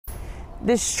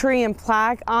This tree and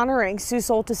plaque honoring Sue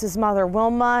Soltis' mother,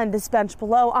 Wilma, and this bench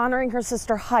below honoring her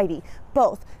sister, Heidi.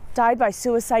 Both died by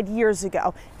suicide years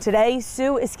ago. Today,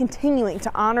 Sue is continuing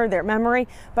to honor their memory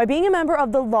by being a member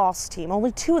of the Lost Team,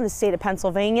 only 2 in the state of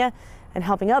Pennsylvania, and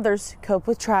helping others cope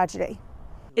with tragedy.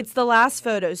 It's the last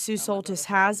photo Sue Soltis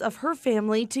has of her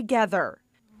family together.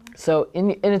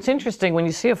 And it's interesting, when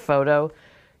you see a photo,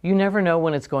 you never know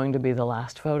when it's going to be the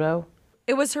last photo.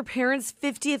 It was her parents'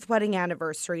 50th wedding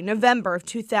anniversary, November of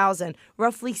 2000,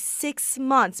 roughly 6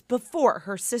 months before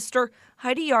her sister,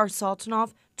 Heidi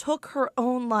Yar-Saltanoff, took her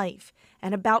own life.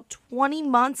 And about 20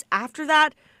 months after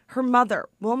that, her mother,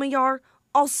 Wilma Yar,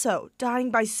 also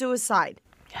dying by suicide.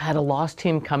 Had a Lost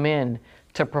Team come in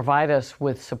to provide us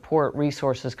with support,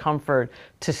 resources, comfort,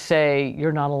 to say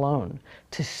you're not alone,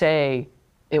 to say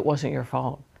it wasn't your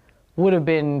fault, would have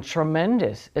been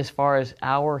tremendous as far as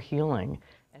our healing.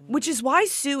 Which is why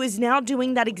Sue is now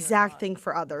doing that exact thing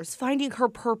for others, finding her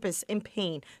purpose in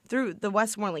pain through the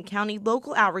Westmoreland County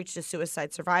Local Outreach to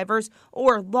Suicide Survivors,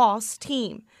 or Lost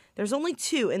Team. There's only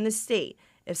 2 in the state.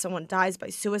 If someone dies by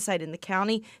suicide in the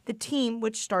county, the team,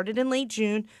 which started in late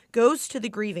June, goes to the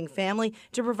grieving family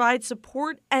to provide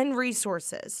support and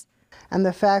resources. And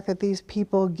the fact that these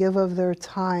people give of their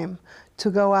time to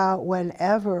go out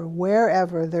whenever,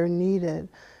 wherever they're needed,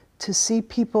 to see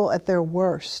people at their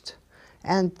worst,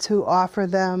 and to offer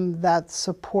them that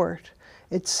support.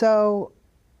 It's so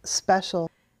special.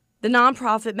 The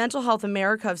nonprofit Mental Health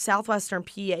America of Southwestern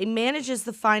PA manages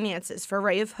the finances for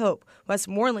Ray of Hope,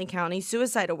 Westmoreland County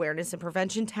Suicide Awareness and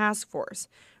Prevention Task Force.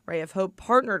 Ray of Hope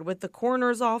partnered with the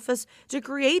coroner's office to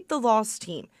create the Lost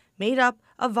Team, made up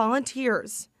of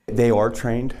volunteers. They are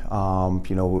trained.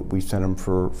 We send them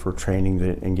for training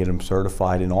and get them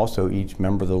certified, and also each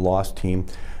member of the Lost Team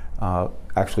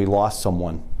actually lost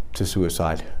someone to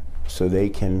suicide, so they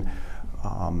can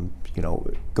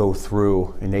go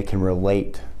through and they can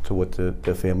relate to what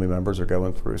the family members are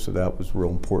going through, so that was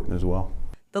real important as well.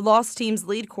 The Lost Team's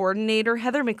lead coordinator,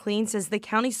 Heather McLean, says the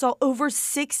county saw over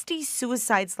 60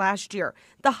 suicides last year,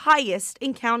 the highest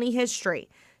in county history.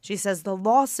 She says the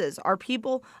losses are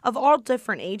people of all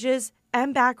different ages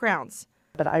and backgrounds.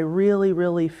 But I really,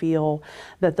 really feel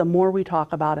that the more we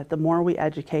talk about it, the more we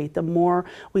educate, the more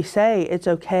we say it's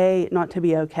okay not to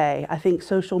be okay. I think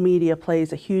social media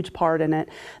plays a huge part in it,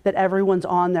 that everyone's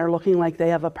on there looking like they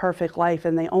have a perfect life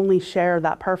and they only share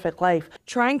that perfect life.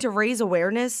 Trying to raise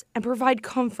awareness and provide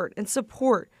comfort and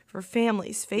support for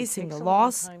families facing the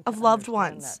loss of loved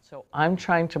ones. So I'm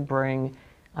trying to bring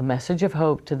a message of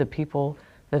hope to the people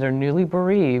that are newly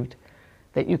bereaved,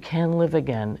 that you can live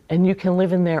again and you can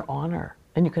live in their honor.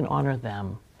 And you can honor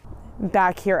them.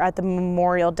 Back here at the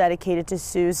memorial dedicated to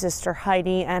Sue's sister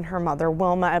Heidi and her mother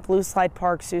Wilma at Blue Slide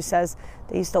Park, Sue says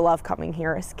they used to love coming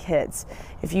here as kids.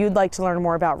 If you'd like to learn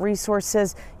more about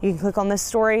resources, you can click on this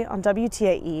story on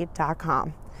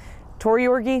WTAE.com. Tori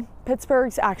Yorgi,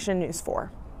 Pittsburgh's Action News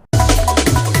 4.